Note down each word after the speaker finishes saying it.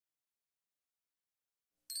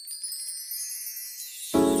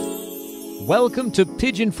Welcome to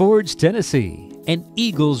Pigeon Forge, Tennessee, an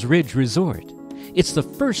Eagles Ridge resort. It's the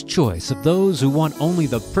first choice of those who want only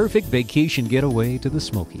the perfect vacation getaway to the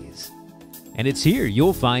Smokies. And it's here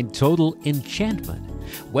you'll find total enchantment,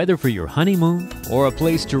 whether for your honeymoon or a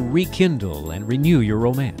place to rekindle and renew your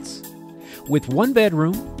romance. With one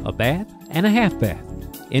bedroom, a bath, and a half bath,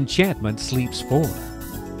 Enchantment sleeps 4.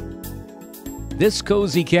 This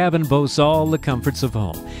cozy cabin boasts all the comforts of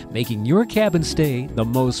home, making your cabin stay the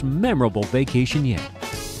most memorable vacation yet.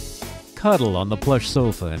 Cuddle on the plush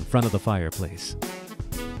sofa in front of the fireplace.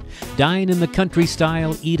 Dine in the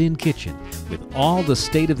country-style eat-in kitchen with all the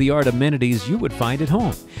state-of-the-art amenities you would find at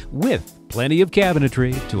home, with plenty of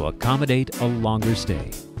cabinetry to accommodate a longer stay.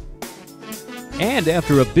 And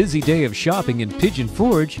after a busy day of shopping in Pigeon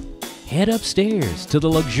Forge, head upstairs to the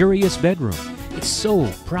luxurious bedroom. It's so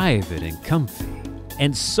private and comfy,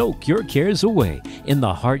 and soak your cares away in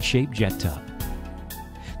the heart-shaped jet tub.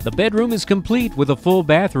 The bedroom is complete with a full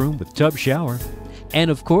bathroom with tub shower, and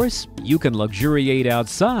of course, you can luxuriate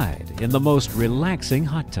outside in the most relaxing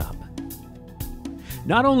hot tub.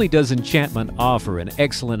 Not only does Enchantment offer an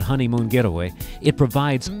excellent honeymoon getaway, it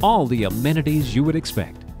provides all the amenities you would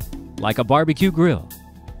expect, like a barbecue grill,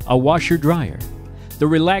 a washer-dryer, the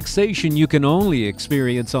relaxation you can only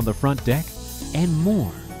experience on the front deck, and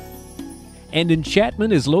more. And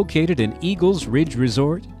Enchantment is located in Eagles Ridge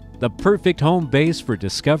Resort, the perfect home base for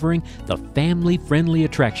discovering the family-friendly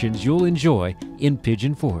attractions you'll enjoy in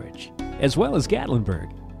Pigeon Forge, as well as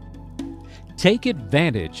Gatlinburg. Take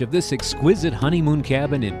advantage of this exquisite honeymoon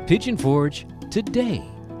cabin in Pigeon Forge today.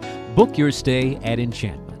 Book your stay at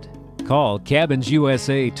Enchantment. Call Cabins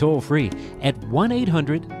USA toll-free at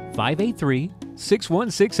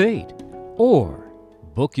 1-800-583-6168 or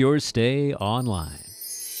book your stay online.